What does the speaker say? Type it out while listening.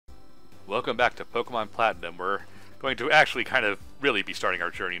Welcome back to Pokemon Platinum. We're going to actually kind of really be starting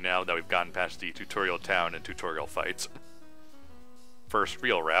our journey now that we've gotten past the tutorial town and tutorial fights. First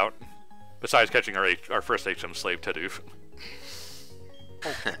real route, besides catching our first HM slave, Tadoof.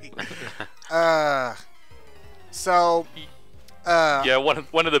 Okay. Yeah,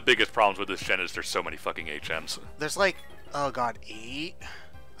 one of the biggest problems with this gen is there's so many fucking HMs. There's like, oh god, 8?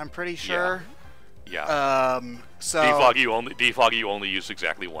 I'm pretty sure. Yeah. So Defog you only use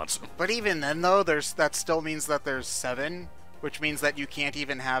exactly once. But even then though, that still means that there's 7, which means that you can't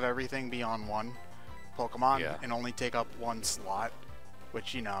even have everything be on one Pokemon and only take up one slot,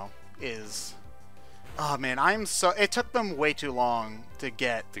 which, you know, is... Oh man, it took them way too long to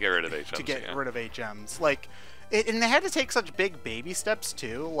get rid of HMs. Rid of HMs. Like, and they had to take such big baby steps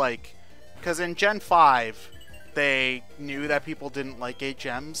too, like, because in Gen 5, they knew that people didn't like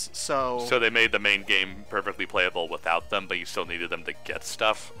HMs, so they made the main game perfectly playable without them, but you still needed them to get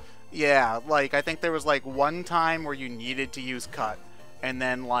stuff. Yeah, like, I think there was, like, one time where you needed to use Cut, and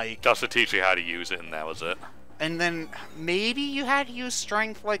then, like... Just to teach you how to use it, and that was it. And then maybe you had to use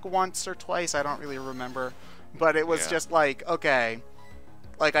Strength, like, once or twice, I don't really remember. But it was just like, okay,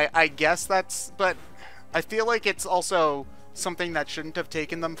 like, I guess that's... But I feel like it's also something that shouldn't have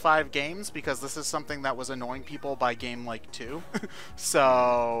taken them 5 games, because this is something that was annoying people by game, like, 2.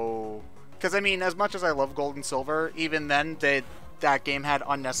 So... Because, I mean, as much as I love Gold and Silver, even then, that game had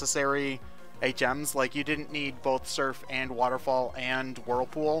unnecessary HMs. Like, you didn't need both Surf and Waterfall and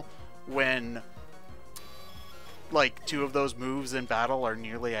Whirlpool when, like, 2 of those moves in battle are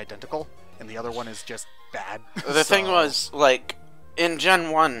nearly identical, and the other one is just bad. The thing was, like, in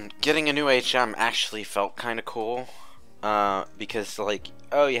Gen 1, getting a new HM actually felt kind of cool. Because, like,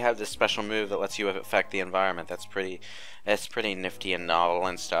 oh, you have this special move that lets you affect the environment. That's pretty nifty and novel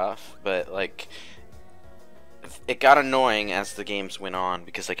and stuff. But, like, it got annoying as the games went on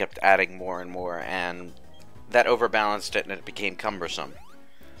because they kept adding more and more, and that overbalanced it and it became cumbersome.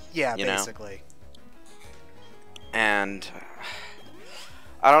 Yeah, basically. And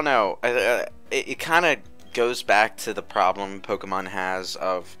I don't know. It kind of goes back to the problem Pokemon has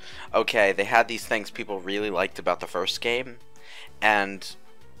of, okay, they had these things people really liked about the first game, and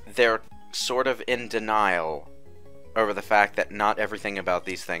they're sort of in denial over the fact that not everything about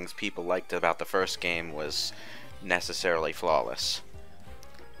these things people liked about the first game was necessarily flawless.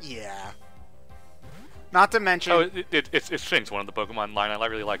 Yeah. Not to mention... Oh, it's Shinx, one of the Pokemon line I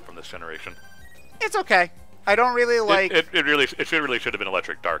really like from this generation. It's okay. I don't really like... It really should have been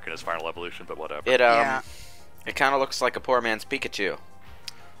Electric Dark in its final evolution, but whatever. It kind of looks like a poor man's Pikachu.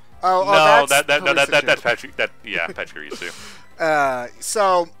 Oh, that's Patrick. Pachirisu.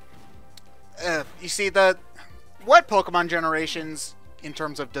 You see, what Pokemon generations, in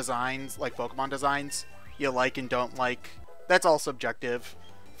terms of designs, like Pokemon designs, you like and don't like, that's all subjective.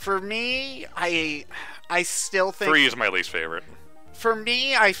 For me, I still think... 3 is my least favorite. For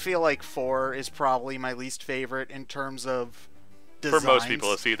me, I feel like 4 is probably my least favorite in terms of designs. For most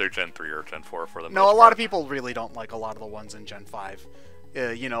people, it's either Gen 3 or Gen 4 for them. No, a lot of people really don't like a lot of the ones in Gen 5.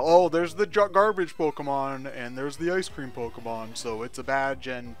 You know, oh, there's the garbage Pokemon, and there's the ice cream Pokemon, so it's a bad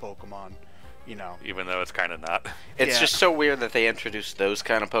Gen Pokemon, you know. Even though it's kind of not. It's just so weird that they introduced those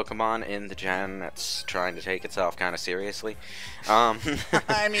kind of Pokemon in the gen that's trying to take itself kind of seriously.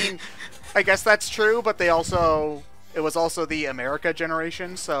 I mean, I guess that's true, but it was also the America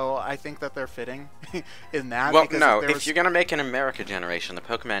generation, so I think that they're fitting in that. Well, no, if you're going to make an America generation, the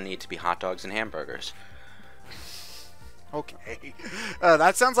Pokemon need to be hot dogs and hamburgers. Okay.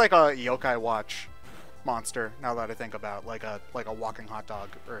 That sounds like a Yokai Watch monster, now that I think about, like a walking hot dog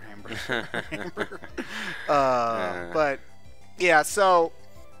or hamburger. But, yeah, so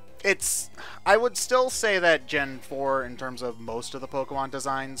I would still say that Gen 4, in terms of most of the Pokemon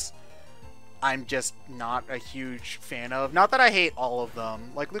designs, I'm just not a huge fan of. Not that I hate all of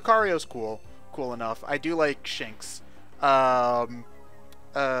them. Like, Lucario's cool enough. I do like Shinx. God,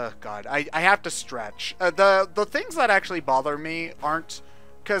 I have to stretch. The things that actually bother me aren't...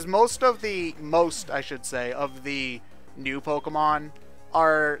 Because most, I should say, of the new Pokemon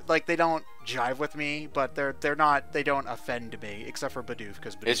are, like, they don't jive with me, but they don't offend me, except for Bidoof,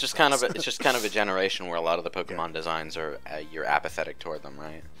 because Bidoof it's just kind of a generation where a lot of the Pokemon designs are, you're apathetic toward them,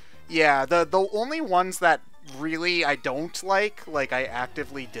 right? Yeah, the only ones that really I don't like I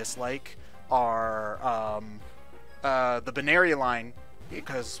actively dislike, are the Benaria line,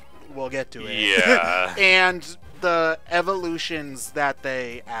 because we'll get to it. Yeah. And the evolutions that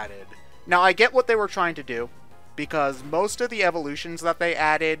they added. Now, I get what they were trying to do, because most of the evolutions that they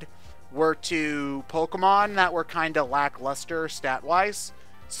added were to Pokemon that were kind of lackluster stat-wise,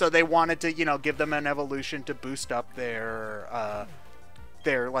 so they wanted to, you know, give them an evolution to boost up their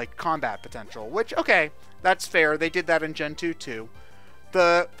their like combat potential. Which, okay, that's fair. They did that in Gen 2 too.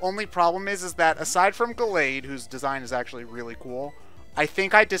 The only problem is that aside from Gallade, whose design is actually really cool, I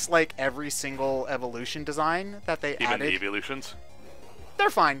think I dislike every single evolution design that they added. Even the evolutions? They're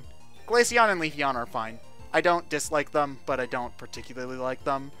fine. Glaceon and Leafeon are fine. I don't dislike them, but I don't particularly like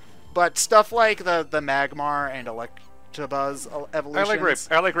them. But stuff like the Magmar and Electabuzz evolutions...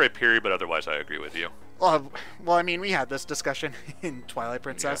 I like Rhyperior, but otherwise I agree with you. Well, I mean, we had this discussion in Twilight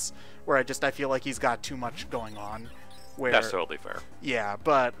Princess, where I feel like he's got too much going on. Where, that's totally fair. Yeah,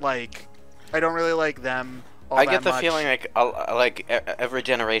 but, like, I don't really like them all I that get the much. feeling like every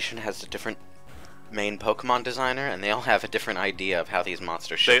generation has a different main Pokemon designer, and they all have a different idea of how these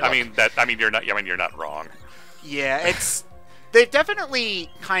monsters should look. You're not wrong. Yeah, they've definitely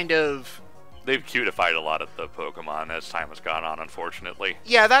kind of... They've cutified a lot of the Pokemon as time has gone on, unfortunately.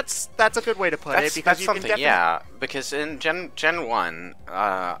 Yeah, that's a good way to put it, because that's you something, can definitely... Yeah, because in Gen 1,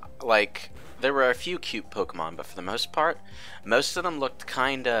 like, there were a few cute Pokemon, but for the most part, most of them looked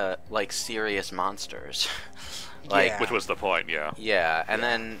kinda like serious monsters. Like, Yeah. Which was the point, yeah. Yeah, and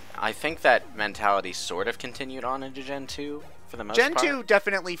then I think that mentality sort of continued on into Gen 2 for the most Gen part. 2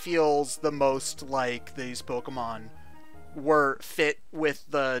 definitely feels the most like these Pokemon were fit with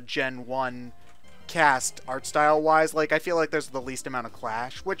the Gen 1 cast art style wise. Like, I feel like there's the least amount of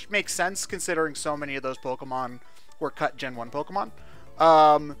clash, which makes sense considering so many of those Pokemon were cut Gen 1 Pokemon.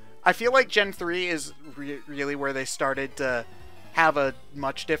 I feel like Gen 3 is really where they started to have a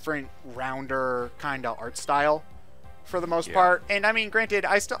much different, rounder kind of art style for the most part. And I mean, granted,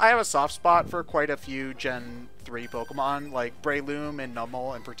 I have a soft spot for quite a few Gen 3 Pokemon, like Breloom and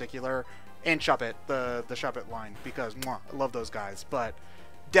Numel in particular, and Shuppet, the Shuppet line, because I love those guys. But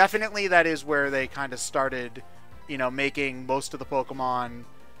definitely that is where they kind of started, making most of the Pokemon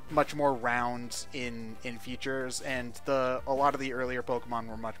much more round in features, and a lot of the earlier Pokemon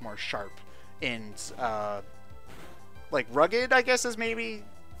were much more sharp and like rugged, I guess is maybe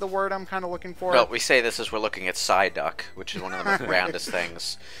the word I'm kind of looking for. Well, we say this as we're looking at Psyduck, which is one of the most roundest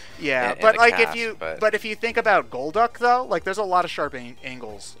things. Yeah, in but the like cast, if you think about Golduck though, like there's a lot of sharp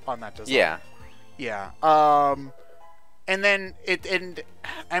angles on that design. Yeah. And then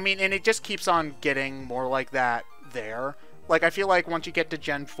it just keeps on getting more like that there. Like, I feel like once you get to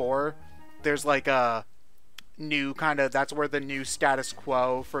Gen 4, there's like a new that's where the new status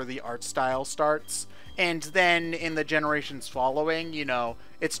quo for the art style starts. And then in the generations following,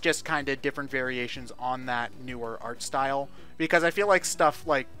 it's just kind of different variations on that newer art style. Because I feel like stuff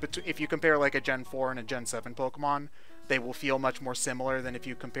like, if you compare like a Gen 4 and a Gen 7 Pokemon, they will feel much more similar than if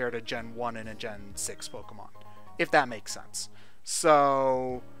you compared a Gen 1 and a Gen 6 Pokemon. If that makes sense.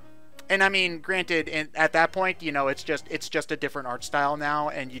 So... And I mean, granted, at that point, it's just a different art style now,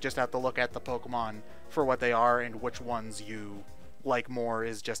 and you just have to look at the Pokemon for what they are, and which ones you like more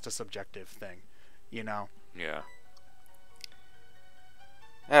is just a subjective thing, Yeah.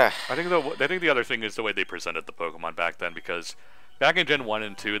 I think the other thing is the way they presented the Pokemon back then, because back in Gen 1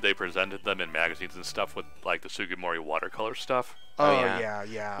 and 2, they presented them in magazines and stuff with like the Sugimori watercolor stuff. Oh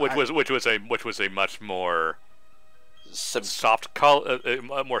yeah. Which was a much more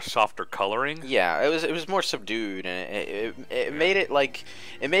more softer coloring. Yeah, it was more subdued, and it made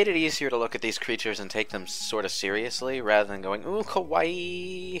it easier to look at these creatures and take them sort of seriously rather than going, ooh,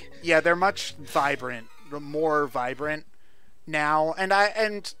 kawaii. Yeah, they're much more vibrant now,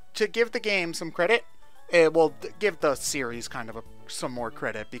 and to give the game some credit, give the series kind of some more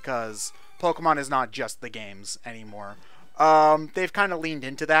credit, because Pokemon is not just the games anymore. They've kind of leaned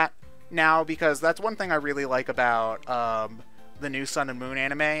into that now, because that's one thing I really like about the new Sun and Moon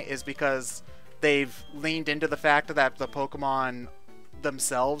anime, is because they've leaned into the fact that the Pokemon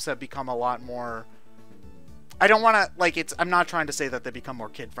themselves have become a lot more... I'm not trying to say that they become more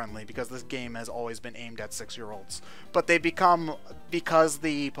kid-friendly, because this game has always been aimed at 6-year-olds. But they become, because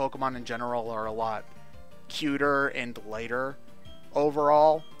the Pokemon in general are a lot cuter and lighter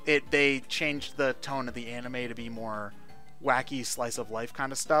overall, they changed the tone of the anime to be more wacky slice of life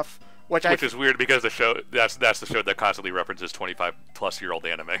kind of stuff. Which is weird, because that's the show that constantly references 25-plus-year-old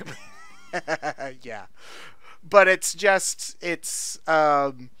anime. Yeah, but it's just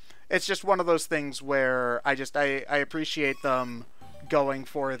one of those things where I appreciate them going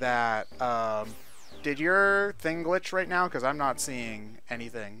for that. Did your thing glitch right now? Because I'm not seeing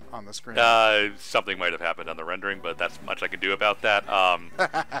anything on the screen. Something might have happened on the rendering, but that's much I can do about that.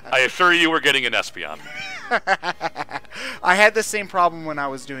 I assure you we're getting an Espeon. I had the same problem when I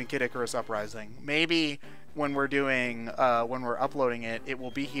was doing Kid Icarus Uprising. Maybe when we're uploading it, it will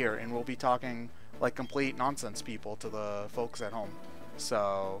be here, and we'll be talking like complete nonsense people to the folks at home.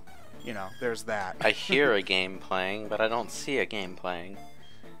 So, there's that. I hear a game playing, but I don't see a game playing.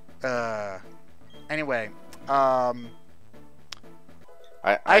 Anyway,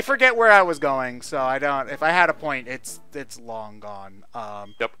 I forget where I was going, so I don't. If I had a point, it's long gone.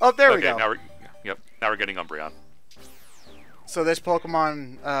 Yep. Oh, there we go. Now we're getting Umbreon. So this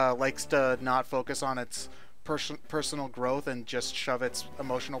Pokemon likes to not focus on its personal growth and just shove its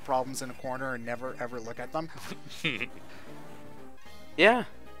emotional problems in a corner and never ever look at them. Yeah.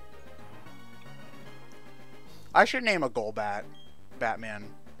 I should name a Golbat Batman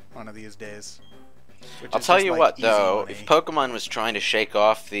one of these days. I'll tell you what, though, if Pokemon was trying to shake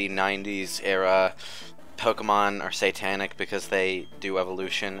off the 90s era, Pokemon are satanic because they do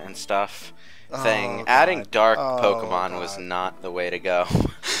evolution and stuff thing, adding dark Pokemon was not the way to go.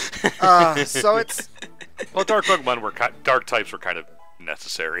 So it's... Well, dark types were kind of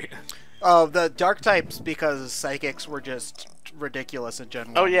necessary. Oh, the dark types, because psychics were just ridiculous in Gen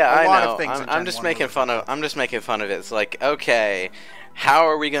 1. Oh yeah, I know. I'm just making fun of it. It's like, okay, how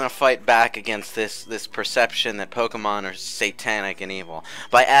are we gonna fight back against this perception that Pokemon are satanic and evil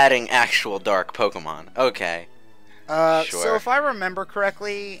by adding actual dark Pokemon? Okay. Sure. So if I remember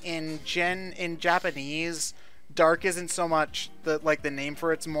correctly, in Japanese, dark isn't so much the name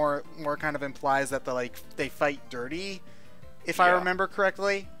for it's more kind of implies that they fight dirty. If I remember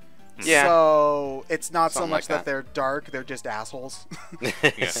correctly. Yeah. So it's not Something so much like that they're dark; they're just assholes.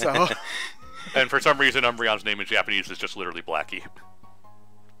 Yeah. So. And for some reason, Umbreon's name in Japanese is just literally Blackie.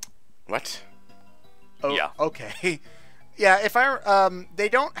 What? Oh, yeah. Okay. Yeah. If they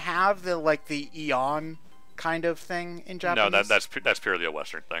don't have the Eon kind of thing in Japanese. No, that's purely a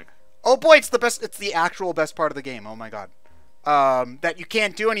Western thing. Oh boy, it's the best. It's the actual best part of the game. Oh my god. That you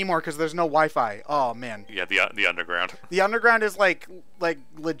can't do anymore because there's no Wi-Fi. Oh man. Yeah, the underground. The underground is like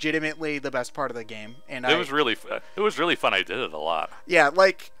legitimately the best part of the game, and it was really fun. I did it a lot. Yeah,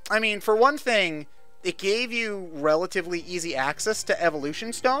 I mean, for one thing, it gave you relatively easy access to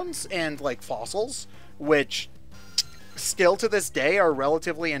evolution stones and fossils, which still to this day are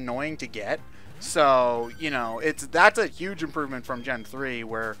relatively annoying to get. So that's a huge improvement from Gen 3,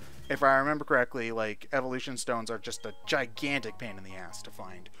 where, if I remember correctly, evolution stones are just a gigantic pain in the ass to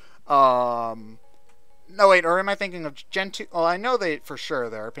find. No, wait, or am I thinking of Gen 2? Well, I know for sure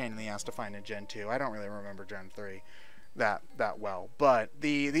they're a pain in the ass to find in Gen 2. I don't really remember Gen 3 that well, but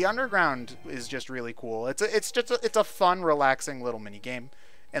the underground is just really cool. It's a fun, relaxing little mini game,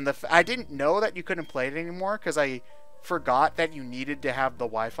 and I didn't know that you couldn't play it anymore because I forgot that you needed to have the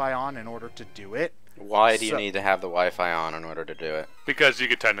Wi-Fi on in order to do it. Why do you need to have the Wi-Fi on in order to do it? Because you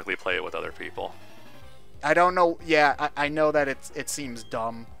could technically play it with other people. I don't know. Yeah, I know that it seems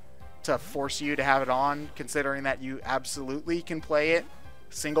dumb to force you to have it on, considering that you absolutely can play it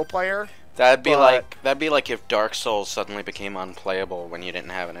single player. That'd be like if Dark Souls suddenly became unplayable when you didn't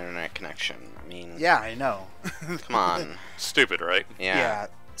have an internet connection. I mean, yeah, I know. Come on. Stupid, right? Yeah.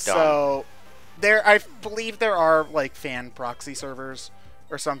 So I believe there are fan proxy servers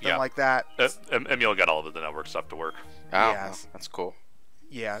or something like that. Emil got all of the network stuff to work. Oh, yes. That's cool.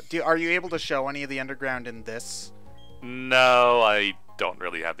 Yeah. Are you able to show any of the underground in this? No, I don't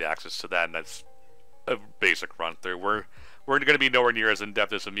really have the access to that, and that's a basic run through. We're going to be nowhere near as in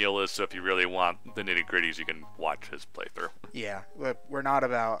depth as Emil is, so if you really want the nitty gritties, you can watch his playthrough. Yeah, we're not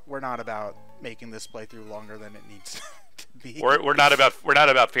about making this playthrough longer than it needs to be. We're not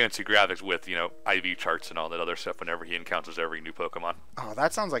about fancy graphics with IV charts and all that other stuff whenever he encounters every new Pokemon. Oh,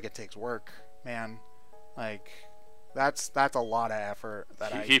 that sounds like it takes work, man. That's a lot of effort.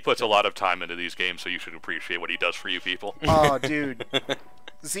 He puts a lot of time into these games, so you should appreciate what he does for you people. Oh, dude,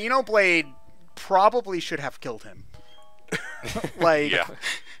 Xenoblade probably should have killed him. Yeah.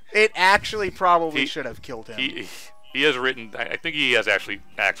 It actually probably should have killed him. He has written. I think he has actually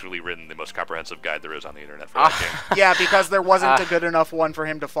written the most comprehensive guide there is on the internet for that game. Yeah, because there wasn't a good enough one for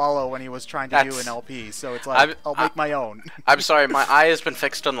him to follow when he was trying to do an LP. So it's like I'll make my own. I'm sorry, my eye has been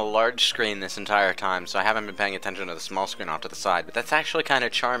fixed on the large screen this entire time, so I haven't been paying attention to the small screen off to the side. But that's actually kind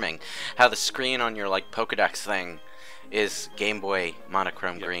of charming. How the screen on your Pokédex thing is Game Boy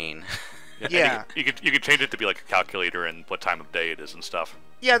monochrome green. Yeah. You could change it to be like a calculator and what time of day it is and stuff.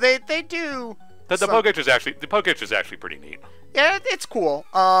 Yeah, they do. The Pokédex is actually pretty neat. Yeah, it's cool.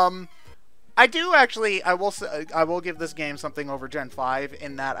 I do actually. I will give this game something over Gen 5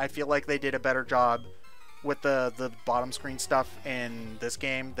 in that I feel like they did a better job with the bottom screen stuff in this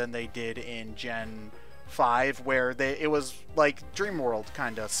game than they did in Gen 5, where it was like Dream World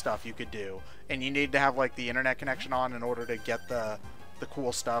kind of stuff you could do, and you need to have the internet connection on in order to get the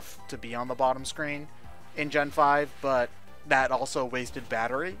cool stuff to be on the bottom screen in Gen 5, but that also wasted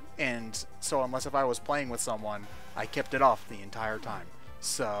battery, and so unless if I was playing with someone, I kept it off the entire time.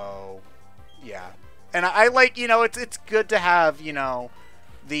 So yeah, and I it's good to have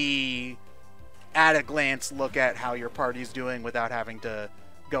the at a glance look at how your party's doing without having to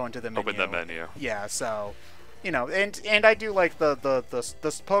go into the menu. Open the menu. Yeah, so and I do like the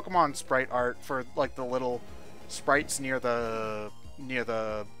Pokemon sprite art for like the little sprites near the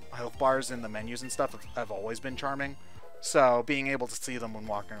health bars in the menus and stuff have always been charming. So being able to see them when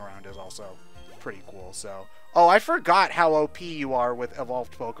walking around is also pretty cool. So I forgot how OP you are with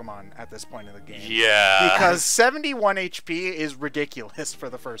evolved Pokemon at this point in the game. Yeah. Because 71 HP is ridiculous for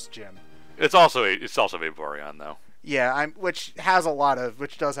the first gym. It's also Vaporeon though. Yeah, which does have a lot of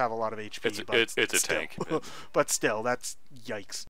HP. It's a tank. But still, that's yikes.